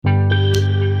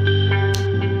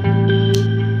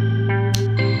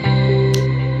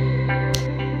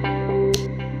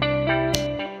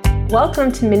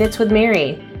Welcome to Minutes with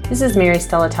Mary. This is Mary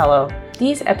Stellatello.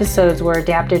 These episodes were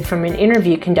adapted from an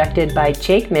interview conducted by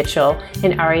Jake Mitchell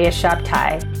and Arya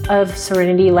Shabtai of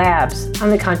Serenity Labs on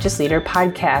the Conscious Leader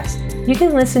podcast. You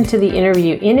can listen to the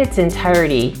interview in its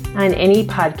entirety on any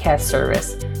podcast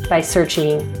service by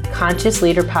searching Conscious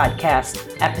Leader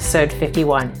Podcast, episode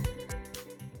 51.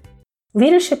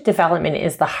 Leadership development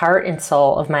is the heart and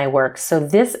soul of my work, so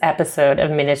this episode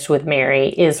of Minutes with Mary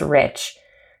is rich,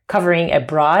 covering a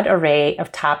broad array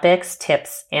of topics,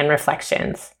 tips, and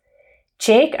reflections.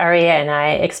 Jake, Arya, and I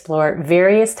explore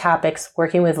various topics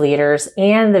working with leaders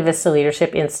and the Vista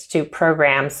Leadership Institute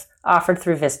programs offered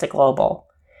through Vista Global.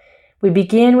 We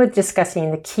begin with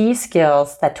discussing the key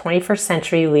skills that 21st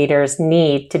century leaders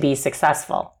need to be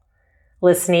successful: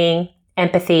 listening,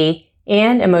 empathy,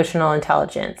 and emotional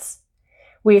intelligence.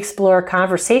 We explore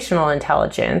conversational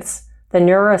intelligence, the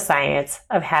neuroscience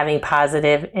of having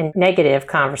positive and negative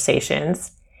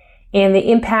conversations, and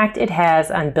the impact it has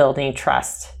on building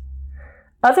trust.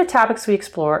 Other topics we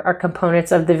explore are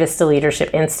components of the Vista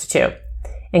Leadership Institute,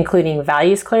 including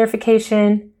values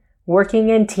clarification, working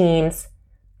in teams,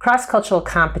 cross-cultural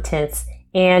competence,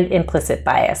 and implicit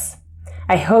bias.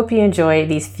 I hope you enjoy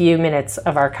these few minutes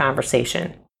of our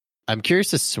conversation. I'm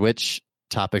curious to switch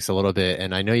topics a little bit,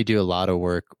 and I know you do a lot of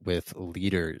work with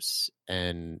leaders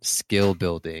and skill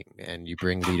building, and you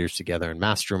bring leaders together in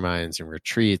masterminds and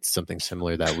retreats, something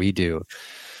similar that we do.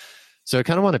 So I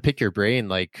kind of want to pick your brain,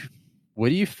 like, what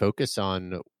do you focus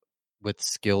on with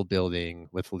skill building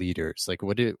with leaders? Like,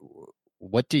 what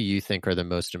do you think are the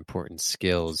most important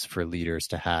skills for leaders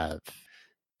to have,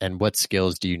 and what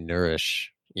skills do you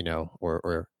nourish,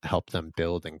 or help them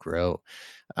build and grow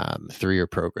through your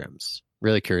programs?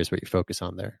 Really curious what you focus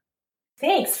on there.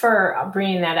 Thanks for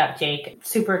bringing that up, Jake.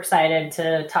 Super excited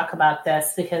to talk about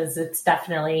this because it's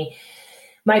definitely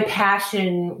my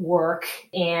passion work.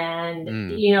 And,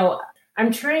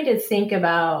 I'm trying to think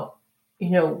about,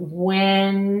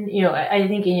 when, I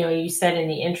think, you said in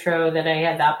the intro that I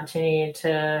had the opportunity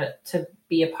to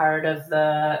be a part of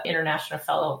the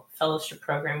International Fellowship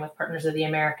Program with Partners of the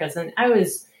Americas. And I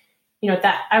was,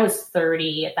 I was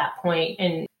 30 at that point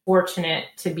and fortunate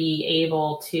to be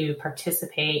able to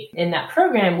participate in that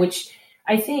program, which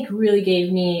I think really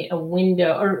gave me a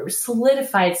window or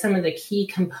solidified some of the key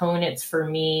components for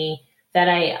me that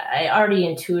I already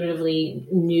intuitively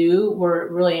knew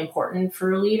were really important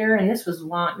for a leader. And this was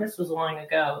long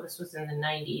ago. This was in the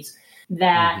 90s,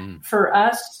 that for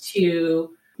us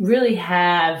to really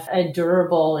have a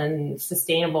durable and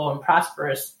sustainable and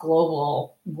prosperous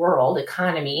global world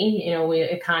economy,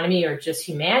 economy or just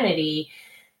humanity,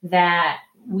 that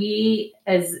we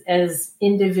as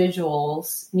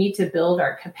individuals need to build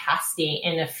our capacity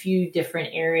in a few different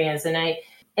areas.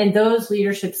 And those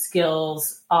leadership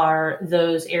skills are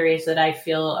those areas that I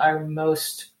feel are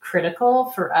most critical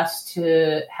for us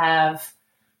to have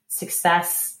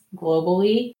success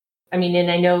globally. I mean,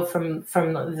 and I know from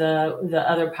the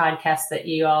other podcasts that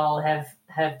you all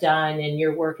have done and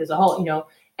your work as a whole,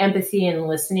 empathy and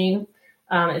listening,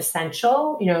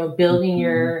 essential, building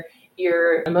your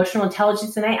emotional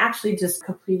intelligence. And I actually just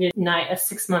completed a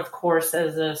 6-month course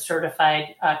as a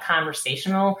certified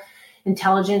conversational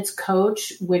intelligence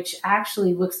coach, which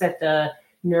actually looks at the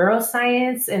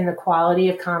neuroscience and the quality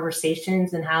of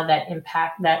conversations and how that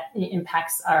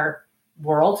impacts our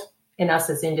world and us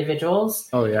as individuals.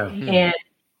 Oh, yeah.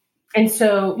 And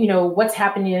so, what's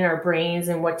happening in our brains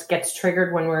and what gets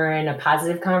triggered when we're in a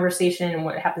positive conversation and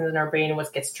what happens in our brain and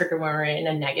what gets triggered when we're in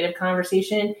a negative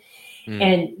conversation.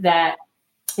 And that,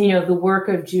 the work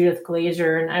of Judith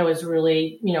Glaser, and I was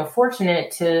really,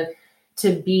 fortunate to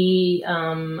be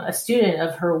a student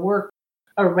of her work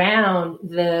around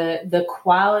the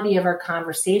quality of our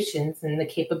conversations and the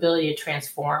capability to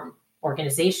transform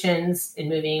organizations and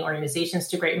moving organizations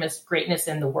to greatness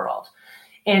in the world.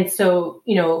 And so,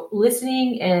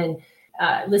 listening and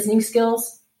listening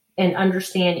skills and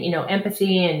understand,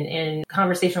 empathy and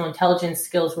conversational intelligence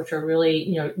skills, which are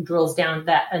really, drills down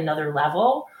that another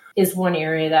level, is one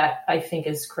area that I think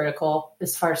is critical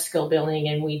as far as skill building.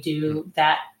 And we do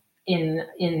that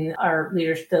in our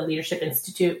the Leadership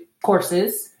Institute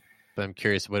courses. But I'm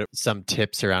curious, what are some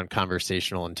tips around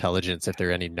conversational intelligence, if there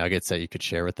are any nuggets that you could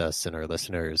share with us and our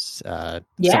listeners, something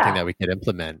that we could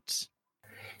implement?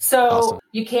 So Awesome.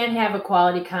 You can't have a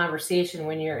quality conversation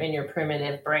when you're in your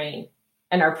primitive brain.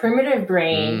 And our primitive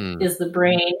brain is the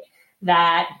brain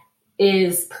that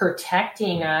is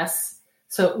protecting us.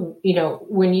 So,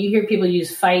 when you hear people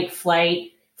use fight,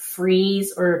 flight,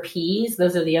 freeze, or appease,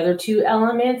 those are the other two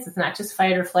elements. It's not just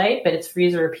fight or flight, but it's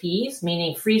freeze or appease,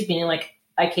 meaning freeze being like,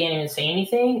 I can't even say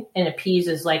anything. And appease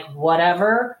is like,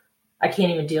 whatever, I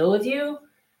can't even deal with you.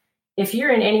 If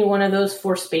you're in any one of those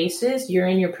 4 spaces, you're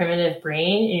in your primitive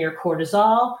brain, and your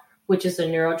cortisol, which is a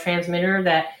neurotransmitter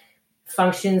that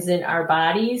functions in our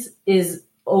bodies, is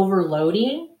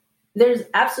overloading. There's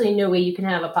absolutely no way you can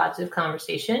have a positive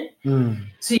conversation.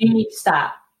 So you need to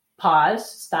stop, pause,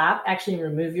 stop, actually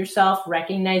remove yourself,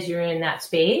 recognize you're in that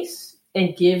space,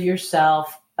 and give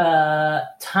yourself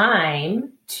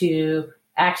time to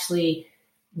actually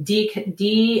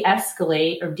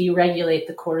de-escalate or deregulate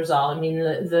the cortisol. I mean,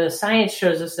 the science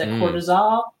shows us that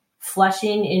cortisol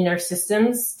flushing in our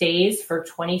systems stays for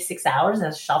 26 hours and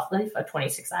has a shelf life of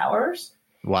 26 hours.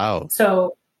 Wow.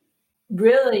 So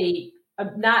really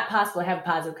not possible to have a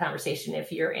positive conversation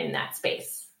if you're in that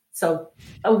space. So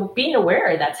being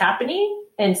aware that's happening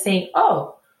and saying,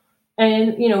 oh,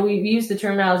 and, we've used the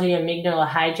terminology amygdala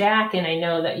hijack. And I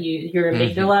know that your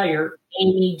amygdala, your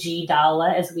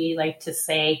amygdala, as we like to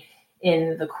say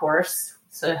in the course,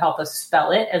 so help us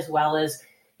spell it, as well as,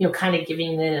 kind of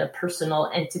giving it a personal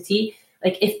entity.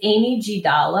 Like if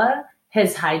amygdala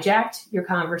has hijacked your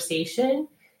conversation,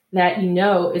 that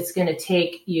it's going to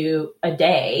take you a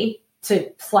day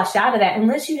to flush out of that,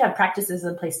 unless you have practices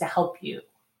in place to help you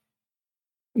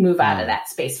move out of that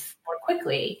space more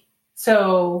quickly.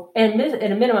 So, and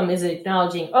at a minimum is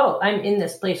acknowledging, oh, I'm in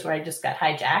this place where I just got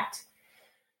hijacked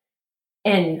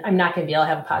and I'm not going to be able to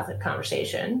have a positive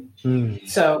conversation.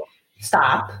 So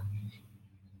stop,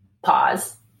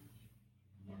 pause,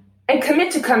 and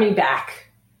commit to coming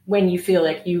back when you feel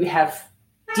like you have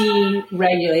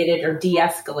deregulated or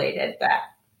de-escalated that.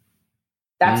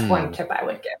 That's one tip I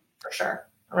would give for sure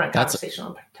around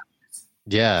conversational topics.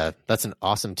 Yeah, that's an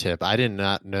awesome tip. I did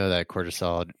not know that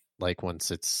cortisol, like once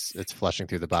it's flushing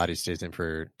through the body, stays in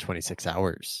for 26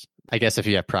 hours. I guess if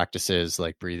you have practices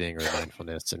like breathing or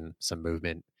mindfulness and some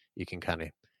movement, you can kind of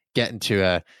get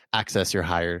into access the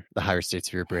higher states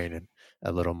of your brain and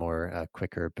a little more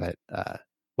quicker. But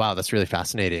wow, that's really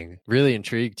fascinating. Really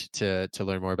intrigued to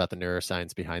learn more about the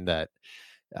neuroscience behind that.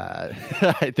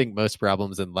 I think most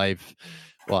problems in life,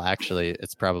 well, actually,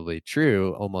 it's probably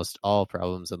true. Almost all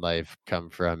problems in life come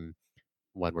from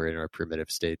when we're in our primitive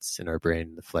states in our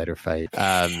brain, the flight or fight.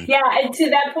 Yeah, and to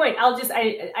that point,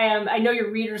 I know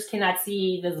your readers cannot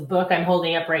see this book I'm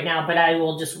holding up right now, but I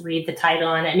will just read the title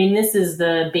on it. I mean, this is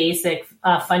the basic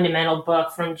fundamental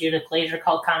book from Judith Glaser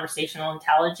called Conversational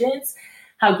Intelligence: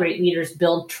 How Great Leaders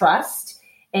Build Trust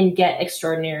and Get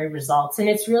Extraordinary Results. And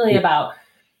it's really about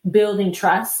building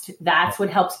trust. That's what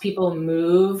helps people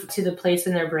move to the place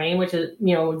in their brain, which is,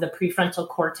 the prefrontal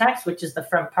cortex, which is the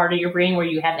front part of your brain where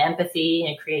you have empathy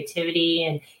and creativity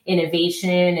and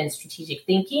innovation and strategic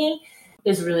thinking,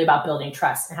 is really about building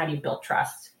trust. And how do you build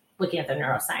trust? Looking at the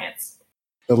neuroscience.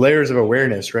 The layers of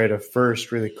awareness, right? Of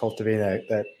first really cultivating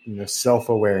that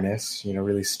self-awareness,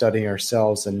 really studying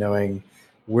ourselves and knowing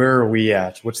where are we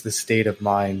at? What's the state of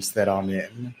mind that I'm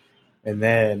in? And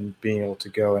then being able to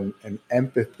go and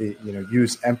empathy,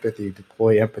 use empathy,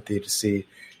 deploy empathy to see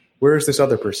where is this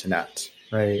other person at,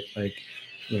 right? Like,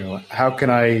 how can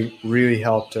I really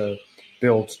help to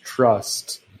build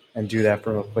trust and do that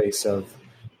from a place of,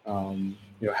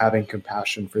 having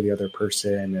compassion for the other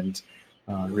person and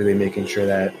really making sure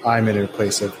that I'm in a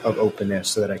place of openness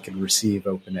so that I can receive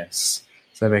openness.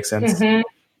 Does that make sense? Mm-hmm.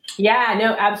 Yeah,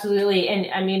 no, absolutely.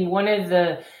 And I mean, one of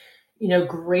the,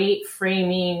 great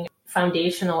framing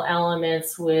foundational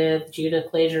elements with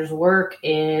Judith Glaser's work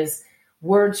is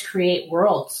words create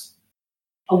worlds.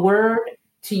 A word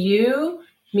to you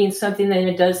means something that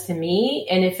it does to me.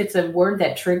 And if it's a word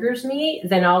that triggers me,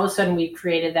 then all of a sudden we've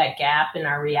created that gap in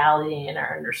our reality and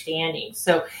our understanding.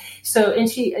 So, and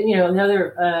she,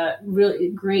 another really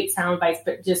great sound bites,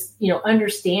 but just,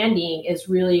 understanding is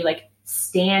really like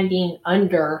standing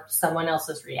under someone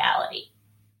else's reality,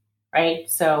 right?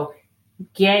 So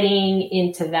getting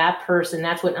into that person,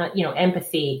 that's what,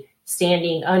 empathy,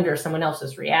 standing under someone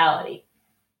else's reality.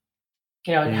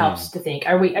 It helps to think,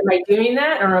 am I doing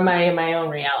that, or am I in my own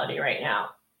reality right now?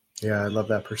 Yeah, I love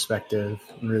that perspective.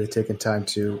 And really taking time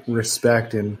to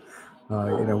respect and,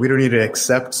 we don't need to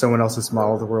accept someone else's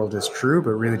model of the world as true,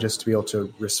 but really just to be able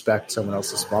to respect someone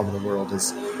else's model of the world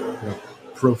is a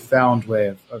profound way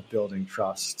of building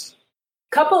trust.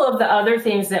 Couple of the other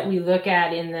things that we look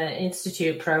at in the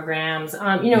Institute programs,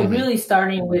 really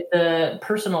starting with the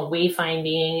personal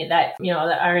wayfinding that,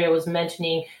 that Arya was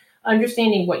mentioning,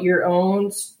 understanding what your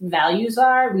own values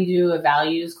are. We do a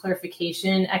values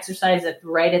clarification exercise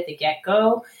right at the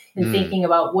get-go, and thinking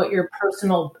about what your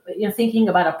personal, thinking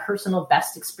about a personal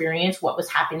best experience, what was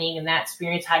happening in that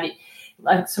experience,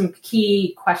 some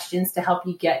key questions to help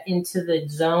you get into the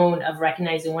zone of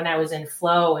recognizing when I was in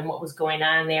flow and what was going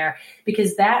on there,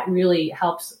 because that really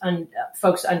helps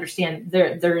folks understand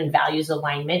they're in values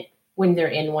alignment when they're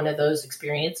in one of those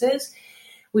experiences.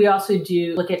 We also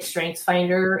do look at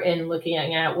StrengthsFinder and looking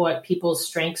at what people's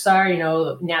strengths are,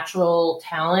 natural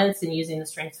talents, and using the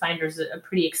StrengthsFinder is a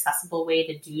pretty accessible way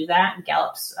to do that.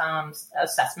 Gallup's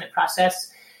assessment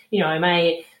process. Am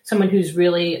I someone who's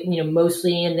really,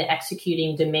 mostly in the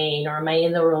executing domain, or am I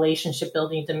in the relationship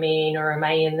building domain, or am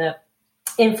I in the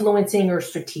influencing or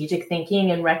strategic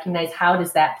thinking, and recognize how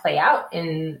does that play out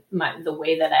in the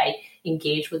way that I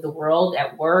engage with the world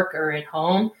at work or at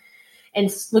home. And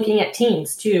looking at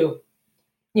teams too,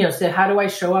 so how do I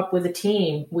show up with a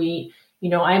team?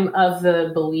 I'm of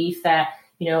the belief that,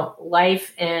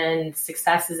 life and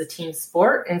success is a team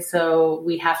sport. And so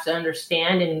we have to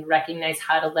understand and recognize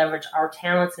how to leverage our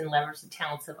talents and leverage the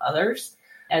talents of others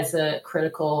as a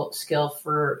critical skill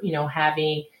for,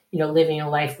 having, living a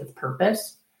life with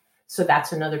purpose. So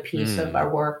that's another piece of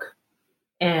our work.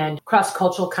 And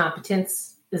cross-cultural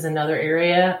competence is another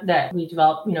area that we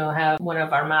develop, have one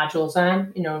of our modules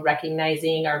on,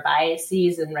 recognizing our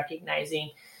biases and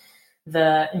recognizing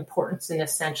the importance and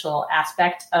essential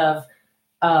aspect of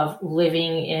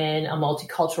living in a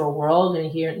multicultural world. And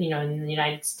here, in the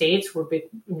United States, we're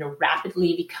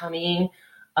rapidly becoming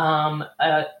a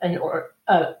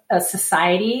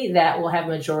society that will have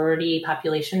majority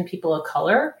population people of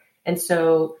color. And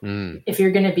so if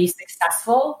you're going to be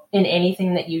successful in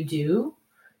anything that you do,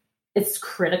 it's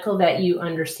critical that you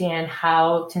understand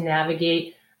how to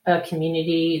navigate a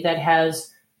community that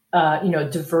has,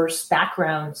 diverse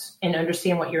backgrounds, and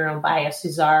understand what your own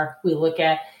biases are. We look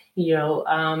at,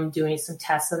 doing some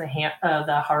tests on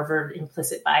the Harvard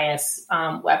implicit bias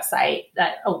website.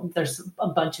 There's a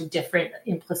bunch of different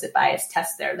implicit bias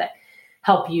tests there that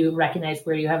help you recognize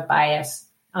where you have bias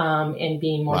and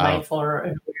being more mindful or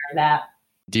aware of that.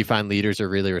 Do you find leaders are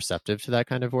really receptive to that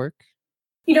kind of work?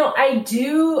 I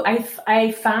do.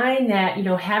 I find that,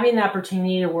 having the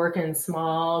opportunity to work in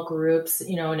small groups,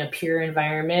 in a peer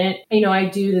environment, I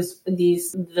do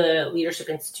the Leadership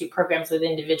Institute programs with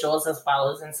individuals as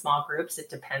well as in small groups. It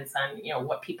depends on,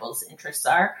 what people's interests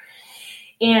are.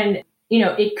 And,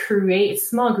 it creates,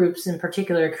 small groups in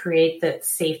particular create the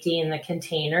safety and the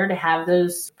container to have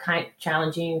those kind of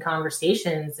challenging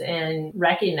conversations, and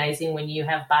recognizing when you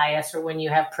have bias or when you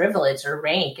have privilege or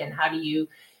rank, and how do you,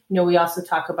 we also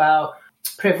talk about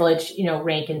privilege,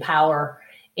 rank and power,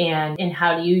 and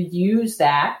how do you use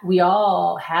that? We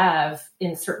all have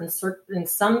in some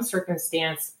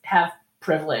circumstance have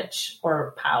privilege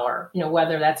or power,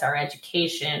 whether that's our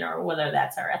education or whether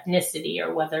that's our ethnicity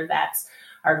or whether that's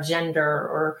our gender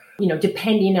or,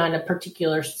 depending on a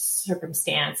particular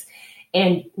circumstance.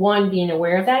 And one, being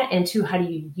aware of that, and two, how do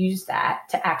you use that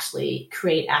to actually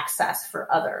create access for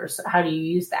others? How do you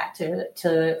use that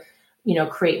to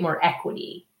create more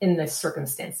equity in the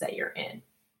circumstance that you're in?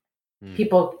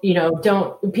 People,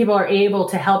 people are able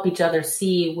to help each other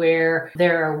see where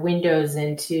there are windows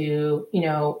into,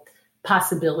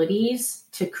 possibilities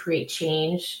to create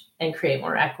change and create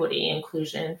more equity and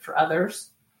inclusion for others,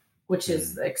 which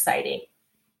is exciting.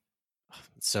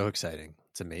 It's so exciting.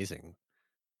 It's amazing.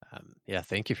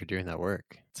 Thank you for doing that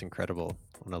work. It's incredible.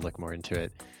 I want to look more into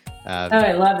it.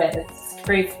 I love it. It's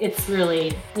great. It's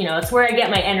really, it's where I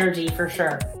get my energy for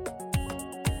sure.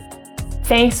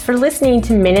 Thanks for listening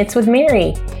to Minutes with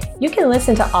Mary. You can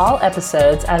listen to all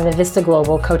episodes on the Vista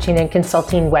Global Coaching and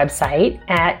Consulting website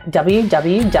at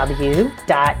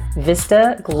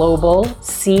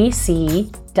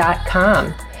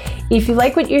www.vistaglobalcc.com. If you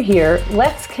like what you hear,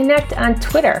 let's connect on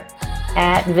Twitter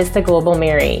at Vista Global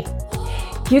Mary.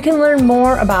 You can learn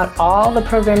more about all the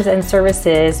programs and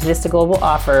services Vista Global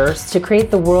offers to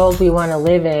create the world we want to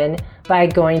live in by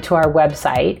going to our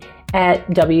website at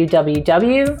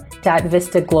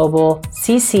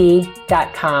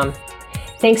www.vistaglobalcc.com.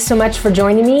 Thanks so much for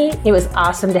joining me. It was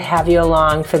awesome to have you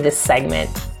along for this segment.